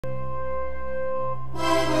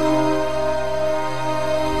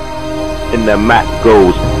and the map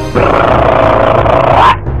goes.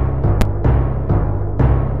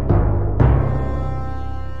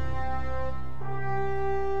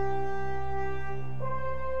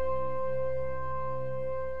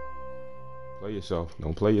 Play yourself.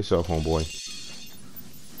 Don't play yourself, homeboy.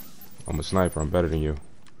 I'm a sniper. I'm better than you.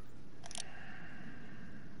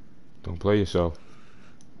 Don't play yourself.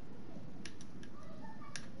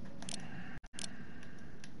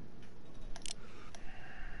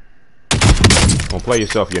 Don't play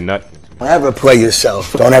yourself, you nut. Don't ever play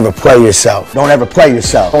yourself. Don't ever play yourself. Don't ever play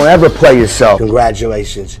yourself. Don't ever play yourself.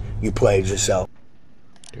 Congratulations, you played yourself.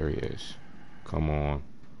 There he is. Come on.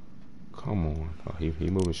 Come on. Oh, he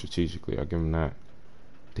moving strategically. I'll give him that.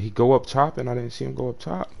 Did he go up top and I didn't see him go up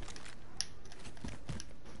top?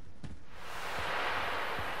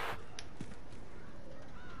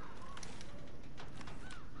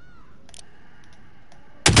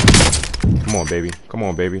 Come on, baby. Come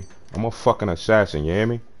on, baby. I'm a fucking assassin, you hear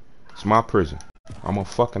me? It's my prison. I'm a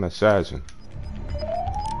fucking assassin. We've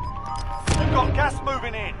got gas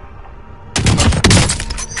moving in.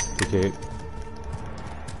 Okay.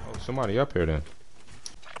 Oh, somebody up here then.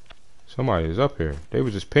 Somebody is up here. They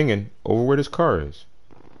were just pinging over where this car is.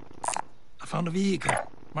 I found a vehicle.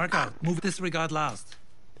 Mark out. Move disregard last.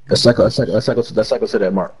 Let's cycle to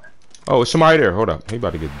that mark. Oh, it's somebody there. Hold up. He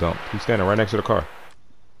about to get dumped. He's standing right next to the car.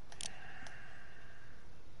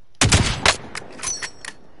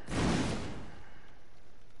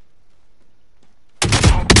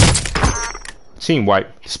 Team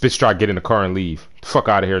wipe. Spitz try to get in the car and leave. Fuck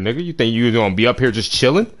out of here, nigga. You think you gonna be up here just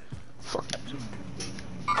chilling? Fuck.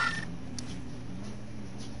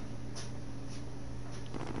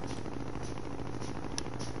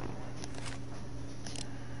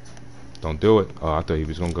 Don't do it. Oh, I thought he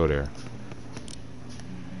was gonna go there.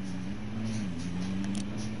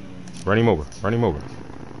 Run him over. Run him over.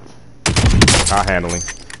 I'll handle him.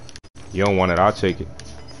 You don't want it, I'll take it.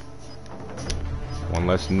 One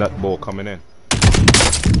less nut bull coming in.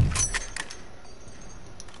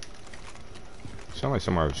 Sound like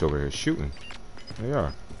somebody was over here shooting. They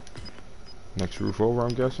are. Next roof over, I'm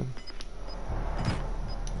guessing.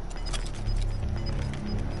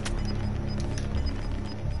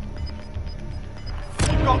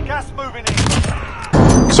 We've got gas moving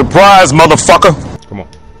in. Surprise, motherfucker! Come on.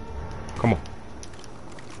 Come on.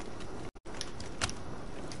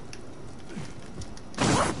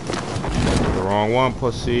 The wrong one,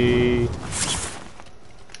 pussy.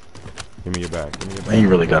 Give me your back. Give me your back. I ain't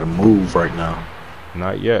really gotta move right now.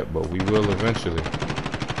 Not yet, but we will eventually.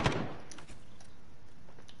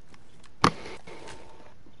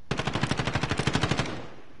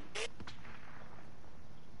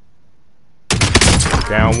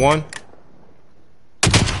 Down one.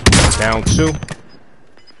 Down two.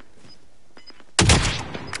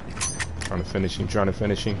 Trying to finish him, trying to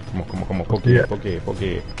finish him. Come on, come on, come on. Poke it, poke it, poke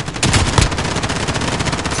it.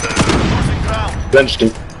 Benched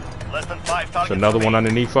him. Less than 5 There's another one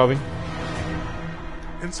underneath of him.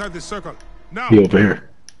 Inside the circle. Now. He over here.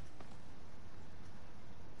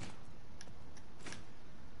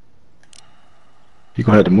 He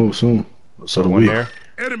gonna have to move soon. So do One we. there.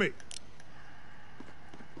 Enemy.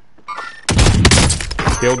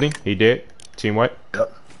 Killed him. He did. Team white.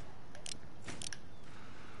 Yep.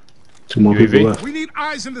 Two more UAV? people left. We need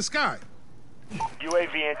eyes in the sky.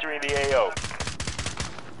 UAV entering the AO.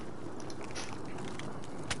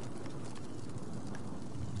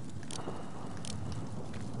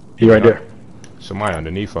 He right there. Somebody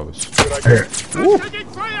underneath of us. Here. Taking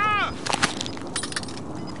fire.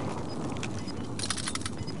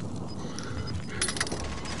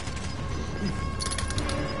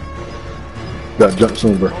 Got jump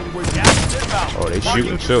soon, bro. Oh, they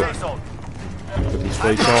shooting too. Put these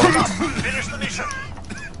plates on. Finish the mission.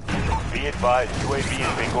 Be advised, UAV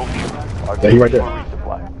in bingo view. Yeah, he right there.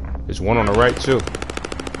 Resupply. There's one on the right too.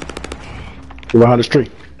 He behind this tree.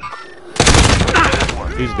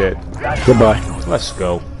 He's dead. Goodbye. Let's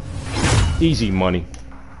go. Easy money.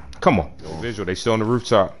 Come on. Visual, they still on the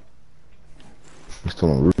rooftop. He's still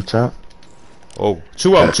on rooftop. Oh,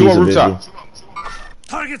 two up, two on rooftop.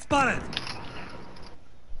 Target spotted.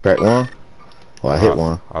 Crack one. Oh, I hit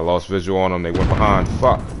one. I lost visual on them. They went behind.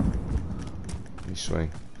 Fuck. Let me swing.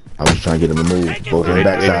 I was trying to get him to move. Both on the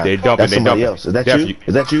backside. They dumping. That's They somebody dumping. else. Is that Def, you?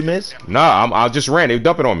 Is that you, miss? Nah, I just ran. They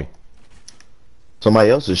dumping on me. Somebody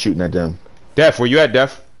else is shooting at them. Def, where you at,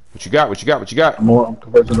 Def? What you got? What you got? What you got? I'm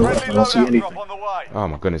converging the rest. I don't see Loadout anything. drop on the way. Oh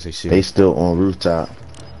my goodness, they see They me. still on rooftop.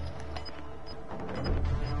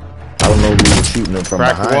 I don't know who was shooting them from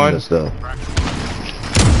Crack behind one. us though.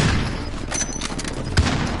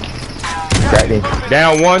 Crack him.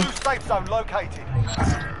 Down one. Safe zone located.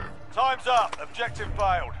 Time's up. Objective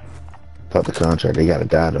failed. Fuck the contract. They gotta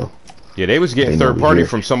die though. Yeah, they was getting Ain't third nobody party here.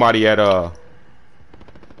 from somebody at Oh,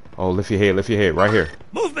 lift your head, right here.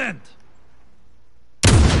 Movement!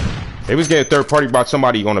 They was getting third party by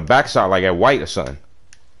somebody on the backside, like at White or something.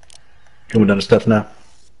 Coming down the steps now.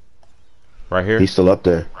 Right here. He's still up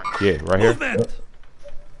there. Yeah, right here. Movement!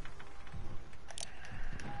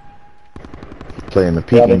 Playing the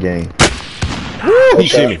peeking game. Woo! He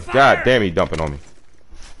see me. God damn, he dumping on me.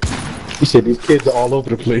 He said these kids are all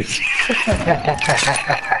over the place.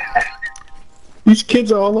 These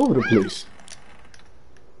kids are all over the place.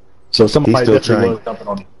 So somebody still definitely trying. was dumping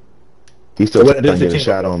on him. He's still So trying there's to the get a team.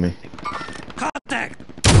 shot on me. Contact!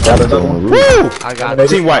 Got another On one. the roof. Woo! I got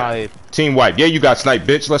Team White. sniped. Team White. Yeah, you got sniped,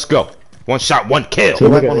 bitch. Let's go. One shot, one kill. Team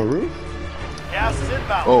look up at on the it. roof? Gas is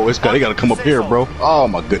inbound. Oh, they gotta come up here, bro. Oh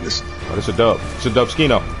my goodness. Oh, this a dub. It's a dub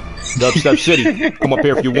skino. Dubstep City. Come up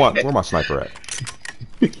here if you want. Where my sniper at?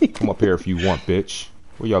 Come up here if you want, bitch.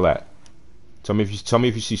 Where y'all at? Tell me if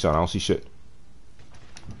you see something. I don't see shit.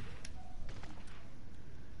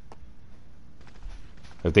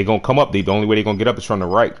 If they gonna come up, the only way they gonna get up is from the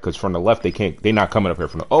right, because from the left they can't. They not coming up here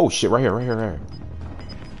from the. Oh shit! Right here, right here, right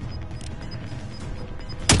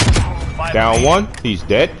here. Down one. He's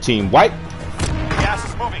dead. Team White. Gas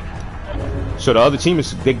is moving. So the other team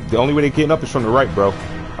is. The only way they getting up is from the right, bro.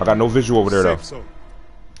 I got no visual over there though. Safe zone.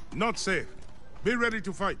 Not safe. Be ready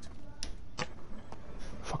to fight.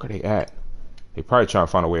 Fuck are they at? They probably trying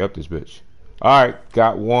to find a way up this bitch. All right,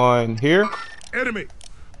 got one here. Enemy.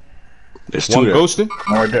 There's One there. ghosting.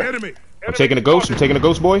 One right there. Enemy. I'm taking a ghost. I'm taking a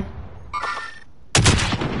ghost, boy.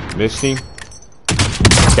 Missed him.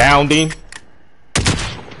 Downed him.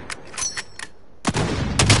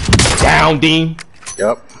 Downed him.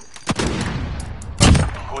 Yep.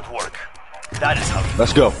 Good work. That is how you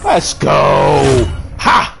Let's go. Let's go.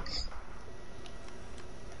 Ha!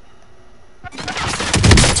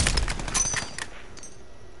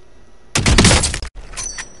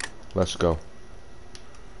 Let's go.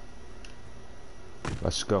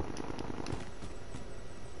 Let's go.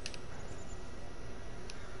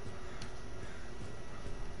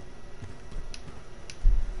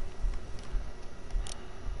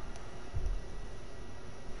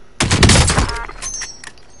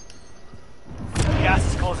 gas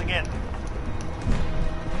is closing in.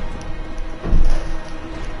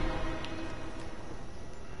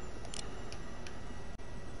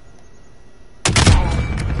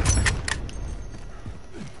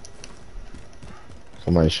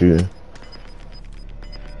 Somebody shooting.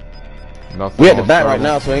 Nothing We at the on back right Charlie.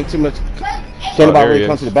 now, so ain't too much. Can't there nobody he really is.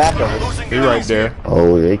 come to the back of us. He right there.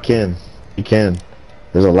 Oh, they can. He can.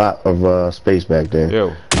 There's a lot of space back there.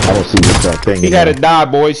 Yo. I don't see what y'all pinging. He had to at. die,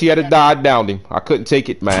 boys. He had to die. I downed him. I couldn't take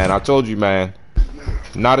it, man. I told you, man.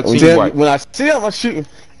 Not a team When white. I see him, I'm shooting.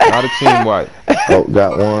 Not a team white. Oh,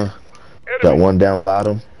 got one. Got one down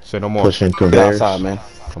bottom. Say no more. Pushing Get conveyors. outside, man.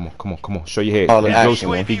 Come on, come on, come on. Show your head. All the He action, ghosted.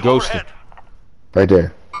 man. He ghosted. Right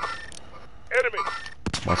there. Enemy.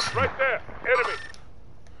 My- Right there. Enemy.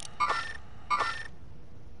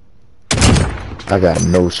 I got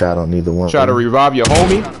no shot on neither one. Try to revive your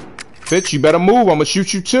homie. Bitch, you better move. I'm gonna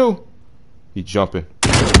shoot you too. He jumping.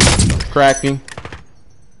 Cracking.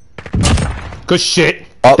 Good shit.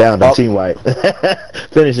 Down to Team White.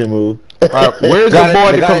 Finishing move. Alright, where's the Got it, boy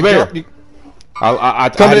at the got it, conveyor? jump. I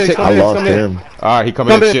Come had to in, take. come I in, lost come in. him. Alright, he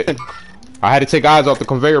coming Come in. in. Shit. I had to take eyes off the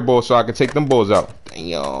conveyor board so I could take them bulls out.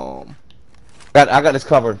 Damn. I got this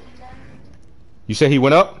covered. You said he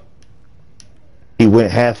went up? He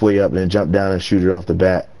went halfway up and then jumped down and shoot it off the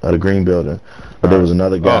back of the green building. But there was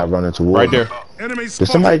another guy running towards Right him. there. Enemy Did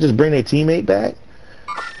spotted. somebody just bring their teammate back?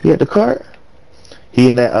 He at the cart? He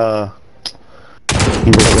in that he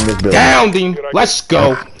was in this building. Downed him. Let's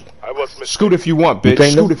go. I was mistaken. Scoot if you want, bitch.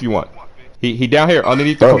 pinged him? Scoot if you want. He down here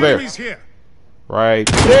underneath the Oh. conveyor. Enemies here. Right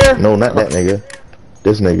there. No, not that nigga.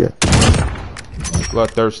 This nigga.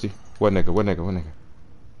 Bloodthirsty. What nigga? What nigga? What nigga?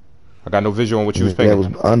 I got no visual on what you was That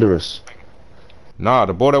pinging. was under us. Nah,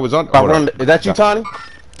 the boy that was on. Is that you, Tony?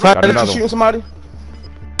 Got Tony, that another you shooting one. somebody?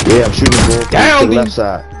 Yeah, I'm shooting bull Down to the him. left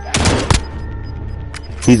side.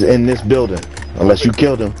 He's in this building. Unless you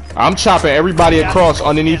killed him. I'm chopping everybody across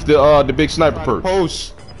underneath the big sniper perk.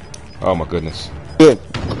 Post. Oh my goodness. Good.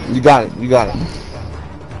 You got it. You got it.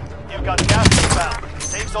 You've got gas inbound.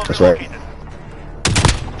 Safe zone That's right. relocated.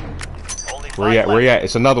 Only Where he at? Where he at?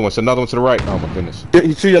 It's another one. It's another one to the right. Oh my goodness.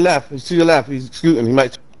 He's to your left. He's to your left. He's scooting. He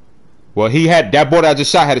might. Well, he had that boy that I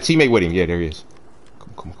just shot had a teammate with him. Yeah, there he is.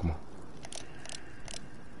 Come on.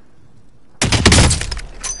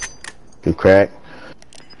 Good crack.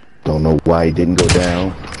 Don't know why he didn't go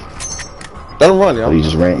down. Let him run, yo. Oh, he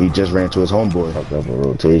just ran to his homeboy. Fuck up a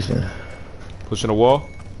rotation. Pushing the wall.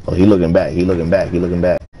 Oh, he looking back. He looking back. He looking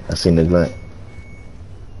back. I seen the glint.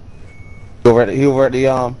 He over at the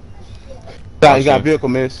he got a vehicle,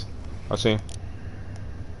 miss. I see him.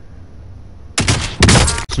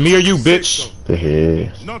 It's me or you, bitch. The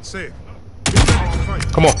head. Not safe. Be ready to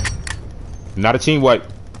fight. Come on. Not a team wipe.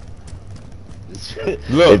 If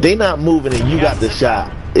Look. they not moving and you got the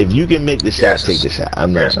shot, if you can make the shot, take the shot.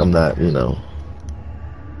 I'm not, you know.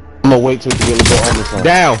 I'm gonna wait till you get a little bit on this one.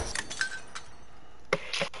 Down.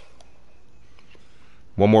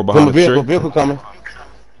 One more behind the tree. Vehicle coming.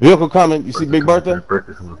 Vehicle coming. You see Big Bertha?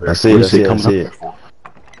 I see it.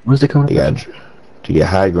 Where's they coming? To get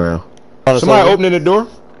high ground. Somebody opening the door.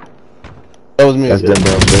 That was me. That's them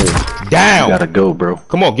downstairs. Down. You gotta go, bro.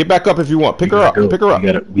 Come on, get back up if you want. Pick her up. Pick her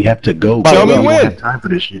up. We have to go. Tell me We when. don't have time for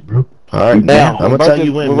this shit, bro. All right, now I'm gonna tell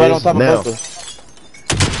you when. We're right on top now. of Bertha.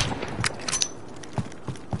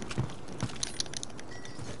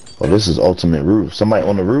 Oh, this is ultimate roof. Somebody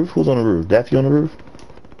on the roof? Who's on the roof? Daffy on the roof?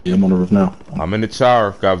 Yeah, I'm on the roof now. I'm in the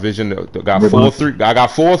tower. Got vision. Got 4-3. I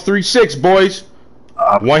got 4-3-6, boys.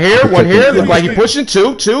 One here. Look like he pushing.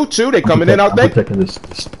 Two. They coming in out there. I'm protecting this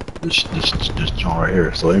joint right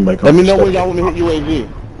here. So anybody come. Let me know when y'all want me to hit UAV.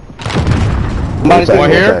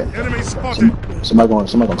 One here. Enemy spotted. Somebody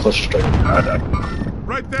going clutch straight.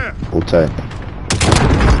 Right there. Hold tight.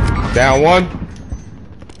 Down one.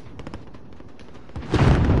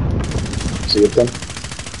 See it then?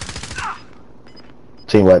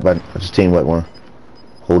 Team white, just team white one.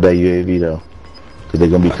 Hold that UAV though, cause they're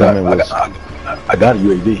gonna be coming with. I got a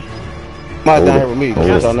UAV. Somebody down here with me.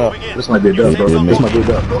 Yes, I know. This might be a dub, bro. This might be a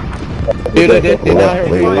dub, bro. They down here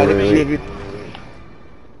with me.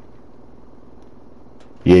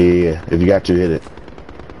 Yeah. If you got to hit it.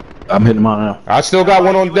 I'm hitting mine now. I still got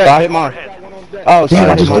one on deck. I hit mine. Oh, Damn,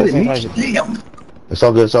 I shit. just hit it. Damn. It's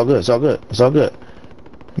all good.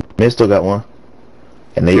 Man still got one.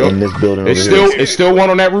 And they in this building over here. It's still one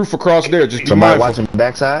on that roof across there. Just be Somebody mindful. watching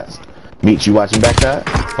backsides? Meet you watching backside?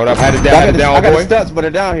 Hold up, had it down, I got boy. the steps, but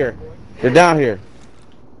they're down here. They're down here.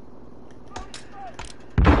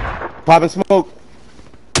 Popping smoke.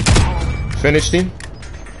 Finished him.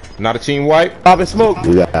 Not a team wipe. Popping smoke.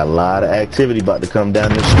 We got a lot of activity about to come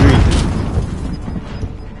down the street.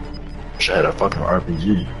 Shut up, fucking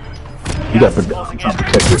RPG. You got to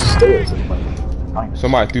protect your stairs.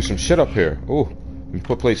 Somebody threw some shit up here. Ooh, let me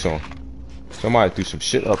put plates on. Somebody threw some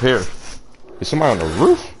shit up here. Is somebody on the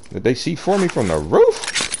roof? Did they see for me from the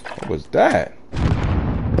roof? What was that?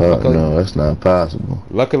 No, that's not possible.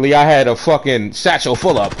 Luckily, I had a fucking satchel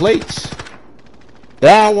full of plates.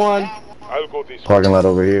 Down one. I'll go this way. Parking lot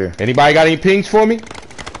over here. Anybody got any pings for me?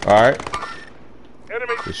 All right.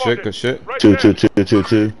 Enemy Good spotted. shit. Good shit. Right Two.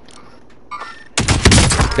 there.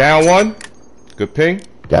 Down one. Good ping.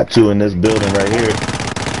 Got two in this building right here.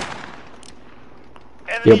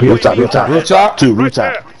 Enemy Rooftop. Rooftop. Two, Right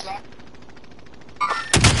rooftop. there.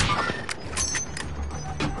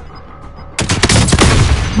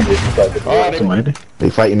 Somebody. They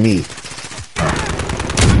fighting me.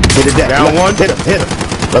 Hit it Down one. Hit him.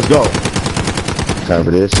 Let's go. Time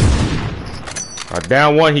for this.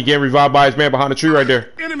 Down one. He getting revived by his man behind the tree right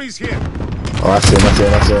there. Enemies here. Oh, I see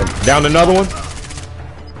him. Down another one.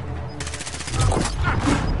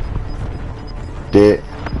 Dead.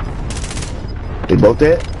 They both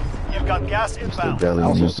dead? You've got gas inbound.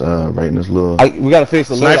 Belly just right in this little. We gotta fix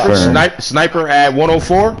the Sniper at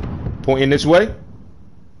 104. Pointing this way.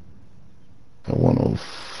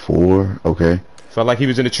 104. Okay. Felt like he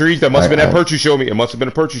was in the trees. That must have been that perch you showed me. It must have been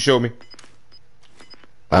a perch you showed me.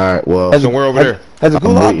 All right. Well, Somewhere over there. Has a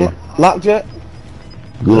gulag waiting. locked yet?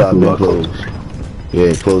 Gulag been closed. Yeah,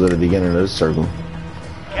 it closed at the beginning of this circle.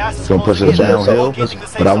 Gas is Gonna push us closing in. downhill, Locating the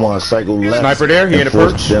safe but I zone. want to cycle left. Sniper there. He in a and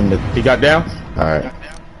force perch. them to. He got down. All right.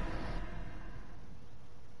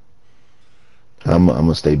 I'm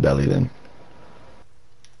gonna stay belly then.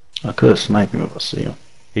 I could snipe him if I see him.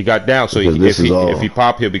 He got down. So Because if he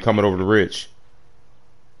pop, he'll be coming over the ridge.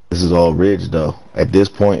 This is all ridge though. At this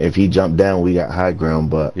point, if he jumped down, we got high ground.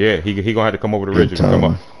 But Yeah, he gonna have to come over the ridge if he come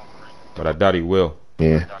up. But I doubt he will.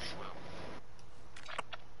 yeah,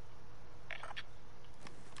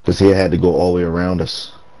 because he had to go all the way around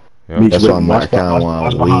us. Yeah. That's why I'm kind of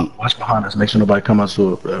want to wait. Watch behind us. Make sure nobody come out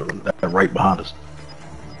to right behind us.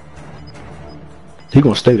 He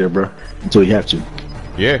gonna stay there, bro, until he have to.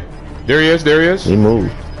 Yeah. There he is. There he is. He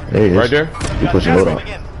moved. There he is. Right there. He pushing Gas load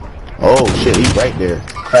moving up. in. Oh shit, he's right there.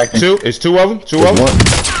 Two. It's two of them. Two of There's them.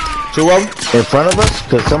 one Two of them. in front of us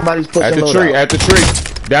because somebody's pushing At the load tree. out. At the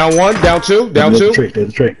tree. Down one. Down two. Down two. There's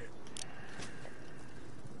a tree.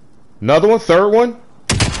 Another one. Third one.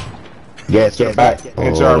 Gas truck back.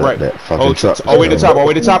 Into our right. That fucking truck. All the way to the top. All the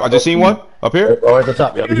way to the top. I just seen one up here. Oh, at the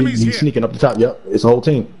top. Yep. He's sneaking up the top. Yep. It's a whole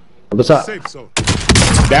team. Up the top. Safe zone.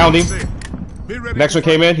 Downed him. Safe. Be ready Next to one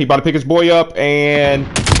came in. He about to pick his boy up and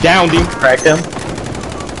downed him. Cracked him.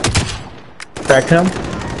 Cracked him.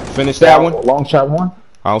 Finished that one. Long shot one.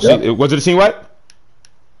 I don't see. Was it a team white?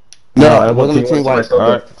 No, it wasn't a team white. All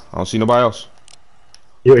right. I don't see nobody else.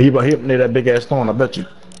 Yeah, he near that big ass stone. I bet you.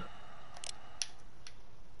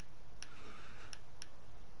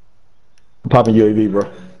 I'm popping UAV,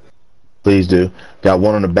 bro. Please do. Got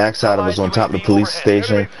one on the back side of us on top of the police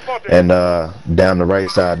station, and down the right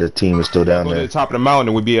side, the team is still down Go to there. the top of the mountain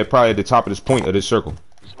and we'd be probably at the top of this point of this circle.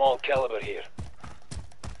 Small caliber here.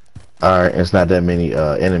 All right, it's not that many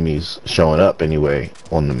enemies showing up anyway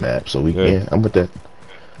on the map, so we Yeah. I'm with that.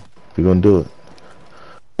 We're gonna do it.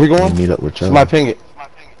 We going? Meet up with y'all. Somebody ping it.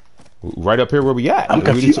 Right up here where we at. I'm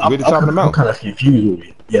confused. We're at the top of the I'm mountain. kind of confused with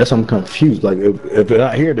it. Yes, I'm confused. Like if they're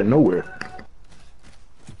not here, they're nowhere.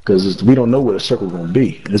 Because we don't know where the circle's gonna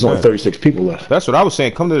be. There's only 36 people left. That's what I was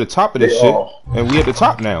saying. Come to the top of this shit, and we at the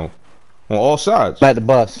top now, on all sides. At the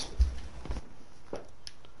bus.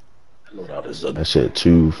 That shit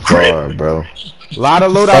too far, bro. A lot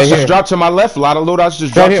of loadouts just dropped to my left. A lot of loadouts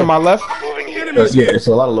just dropped to my left. Yeah, it's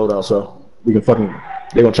a lot of loadouts, so we can fucking.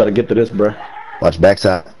 They're gonna try to get to this, bro. Watch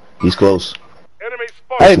backside. He's close. Enemy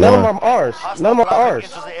spotted. Hey, none of them are ours. None of them are ours.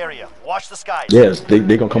 Into the area. Watch the skies. Yes, they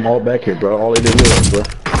gonna come all back here, bro. All they did was, bro.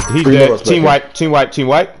 He's Three dead. loadouts Team back white. Team white. Team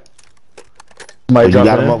white. Somebody You got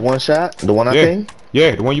dropping him in. up one shot? The one I Yeah. pinged?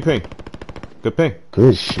 Yeah, the one you ping. Good ping.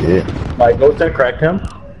 Good shit. Mike Ghostin cracked him.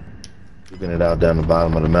 Keeping it out down the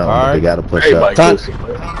bottom of the mountain. All But right. they gotta push Hey, up. Mike Time.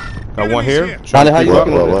 Ghostin. Got one here. Johnny, how you What,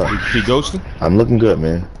 looking? what? He ghosting. I'm looking good,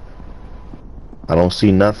 man. I don't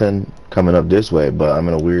see nothing coming up this way, but I'm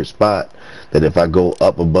in a weird spot that if I go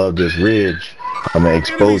up above this ridge, I'm gonna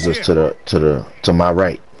expose us to my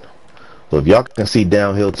right. So if y'all can see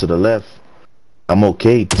downhill to the left, I'm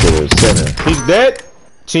okay to the center. He's dead.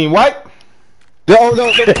 Team white. Oh,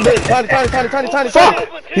 no. Tiny. Fuck.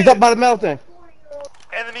 He's up by the metal thing.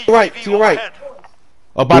 Enemy Right, UAV to your right. overhead.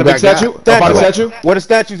 Up by the big Who got statue. got? Up by the statue. Where the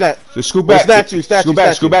statue's at? Just scoot Where back. statue, Scoot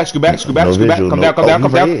back. Scoot back. Scoot back. Scoot back. No Scoot back. visual. Come no. down. Come down.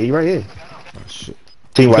 Come He right down. here. He right here. Shit.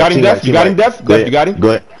 Team You white. got him team deaf. white, You team got him white. deaf. Go Deaf. ahead. You got him. Go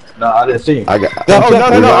ahead. No, I didn't see him. I got. No, no. I'm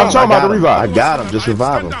Revive talking him. about the revive. I got him. Just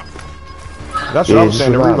revive him. That's what Yeah, I was just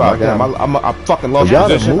saying. The revive him. revive. I got Damn, him. I fucking lost y'all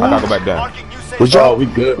position. done I gotta go moved? back down. Marking new safe Was zone. y'all? Oh, we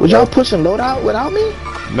good. Was y'all pushing loadout without me?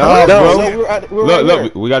 No, bro. we were right Look,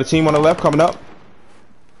 here. we got a team on the left coming up.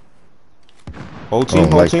 Whole I team,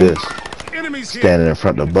 don't whole like team. this. Enemies here. Standing in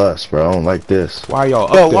front of the bus, bro. I don't like this. Why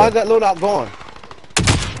y'all Yo, up why is there? that loadout going?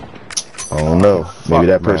 I don't know. Maybe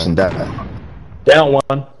that man. person died. Down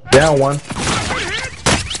one. Down one.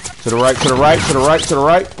 To the right, to the right, to the right, to the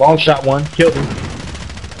right. Long shot one. Killed him.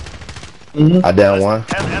 I down one.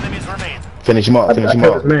 10 enemies remain. Finish him off. Finish him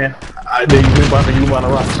killed off. this man. Then you went behind the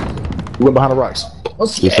rocks. You went behind the rocks.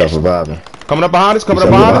 We self-reviving. Coming up behind us, coming up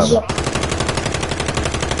behind us. What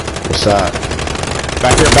side?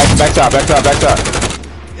 Back here, back side.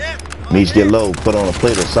 Needs to get low. Put on a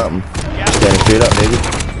plate or something. Standing straight up, baby.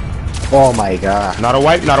 Oh my god. Not a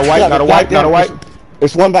white, not a white, not a white, not a white.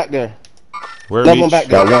 There's one back there. Where Another each? one back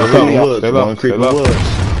there. Got one Stay creeping low, woods. stay low, One stay creeping low. woods.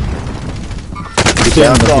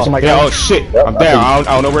 Yeah, oh shit, I'm down. I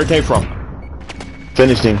don't know where it came from.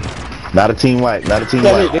 Finished him. Not a team white. Not a team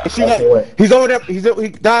white. He's over there. He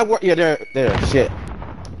died. Yeah, there. Shit.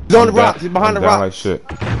 He's on the rocks. He's behind the I'm down like rocks. shit.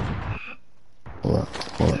 Hold on,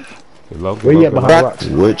 hold on. Get low, Where you at behind the rocks?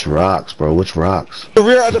 Which rocks, bro? Which rocks? The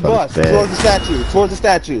rear of the bus. bad. Towards the statue. Towards the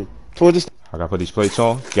statue. Towards the I gotta put these plates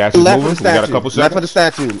on. Gas is left moving. of the We got a statue. couple Left of the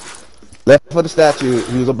seconds. statue. Left of the statue.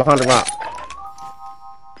 He was up behind the rock.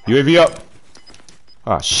 UAV up.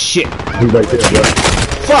 Ah shit. He's right there, bro.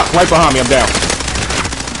 Fuck, right behind me. I'm down.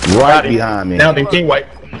 Right behind me. Down, King White.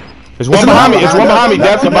 There's one behind me. There's one behind me.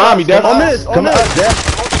 Def, behind me. Def. On this. Come up, Def.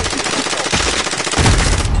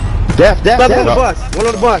 Def. One on the bus. One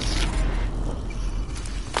on the bus.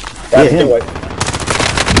 Yeah, him.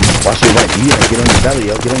 Watch your right. Yeah, get on your belly,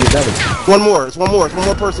 yo. Get on your belly. One more. It's one more. It's one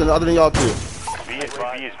more person other than y'all two.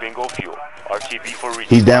 VSB is bingo fuel. RTB for reach.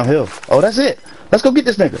 He's downhill. Oh, that's it. Let's go get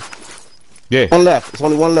this nigga. Yeah. One left. It's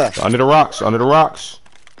only one left. Under the rocks. Under the rocks.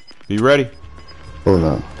 Be ready. Hold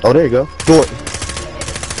on. Oh, there you go. Do it.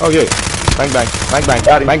 Oh yeah. Bang bang. Bang bang.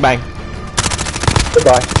 Got him. Bang bang.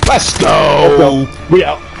 Goodbye. Let's go. We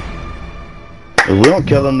out. If we don't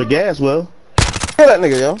kill him, the gas will. Kill that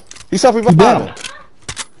nigga, yo. He self-revived. down.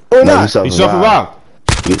 Or No, not. he's He's self-revived.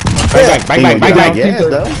 Bang, Bang bang. Bang bang. Gas,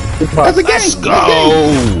 though. That's a Let's game.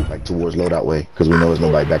 go. Like towards loadout way, because we know there's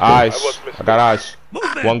nobody back there. Eyes. I got eyes.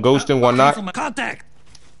 Movement. One ghosting, one not. Contact.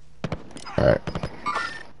 Alright.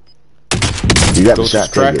 You got the Ghost shot, is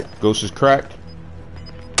take cracked. it. Ghost is cracked.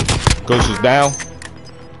 Ghost is down.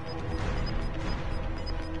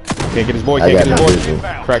 Can't get his boy. I Can't get got his no boy.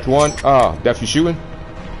 visual. Cracked one. Ah, Def, you shooting?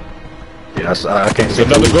 Yeah, I can't see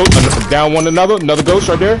Another ghost. Down one. Another ghost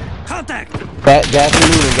right there. Contact! Gas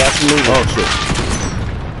and moving, gas and moving. Oh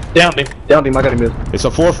shit. Down him. I got him. It's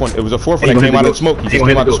a fourth one. It was a fourth one He that gonna came hit out the of the smoke. He He just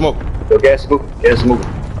gonna came out hit of the the smoke. Yo, gas is moving. Gas is moving.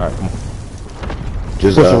 Alright, come on.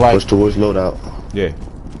 Just Push it right. push towards loadout. Yeah.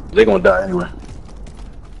 They gonna die anyway.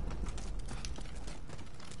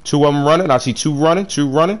 Two of them running. I see two running.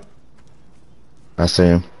 I see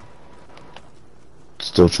him.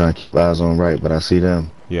 Still trying to keep eyes on right, but I see them.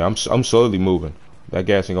 Yeah, I'm slowly moving. That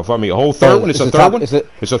gas ain't gonna find me. A whole third one. It's a the third top- one. it's a-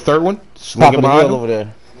 It's a third one. Top Swinging of the behind hill him. over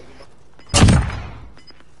there.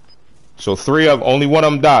 So only one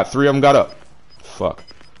of them died. 3 of them got up. Fuck.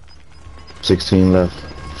 16 left.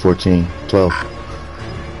 14. 12.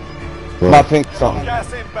 My pink something.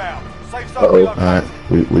 Gas inbound. Safe zone Uh-oh. relocated.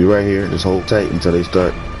 Alright, we right here. Just hold tight until they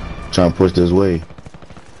start trying to push this way.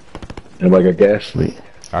 Anybody got gas? We,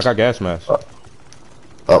 I got gas mask. oh,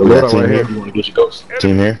 The we got loadout team right here. here. If you want to get your ghost.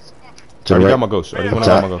 Team here. To the Already right. got my ghost. Already went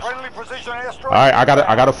Top. on my ghost. Friendly precision airstrike. All right,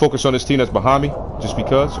 I gotta focus on this team that's behind me, just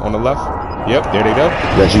because on the left. Yep, there they go.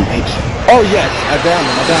 Got you each. Oh yes,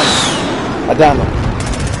 I downed him.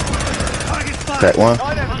 Crack one.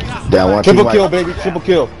 Down one. Triple team kill, wipe. baby, triple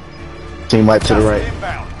kill. Team wipe to the right.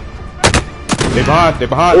 Inbound. They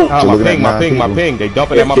behind. So my looking ping, at my nine ping, my people. ping. They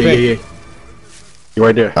dumping at my ping. Yeah. You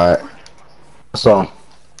right there. Alright. I saw him.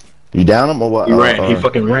 You down him or what? He ran. He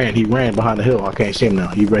fucking ran. He ran behind the hill. I can't see him now.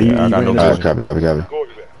 He ran. Yeah, I he got ran no this Alright, way. copy.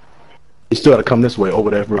 He still had to come this way over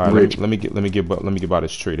that All right, bridge. let me get by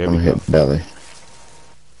this tree. There I'm we gonna go. hit belly.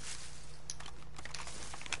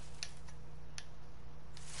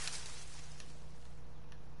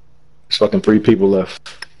 There's fucking 3 people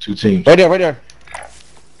left. 2 teams. Right there.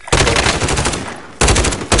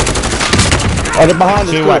 Oh, they're behind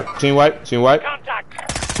us. Team wipe.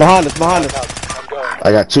 Behind us.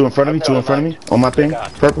 I got 2 in front of me. On my thing.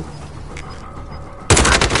 Purple.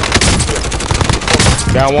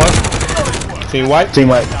 Down one. Team wipe. Team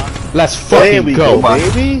wipe. Let's There fucking we go, go,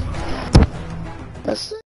 baby.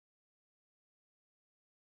 That's it.